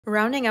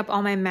Rounding up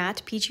all my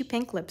matte peachy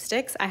pink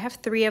lipsticks, I have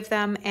 3 of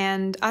them,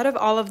 and out of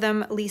all of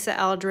them, Lisa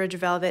Eldridge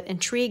Velvet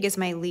Intrigue is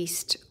my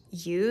least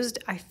used.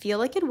 I feel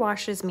like it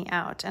washes me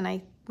out, and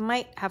I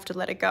might have to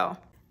let it go.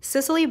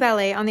 Sisley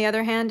Ballet, on the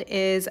other hand,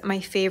 is my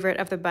favorite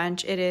of the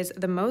bunch. It is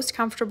the most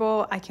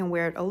comfortable. I can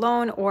wear it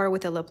alone or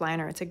with a lip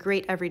liner. It's a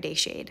great everyday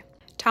shade.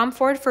 Tom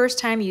Ford First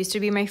Time used to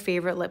be my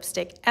favorite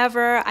lipstick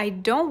ever. I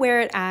don't wear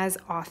it as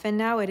often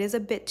now. It is a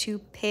bit too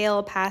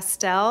pale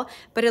pastel,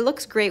 but it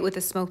looks great with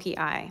a smoky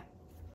eye.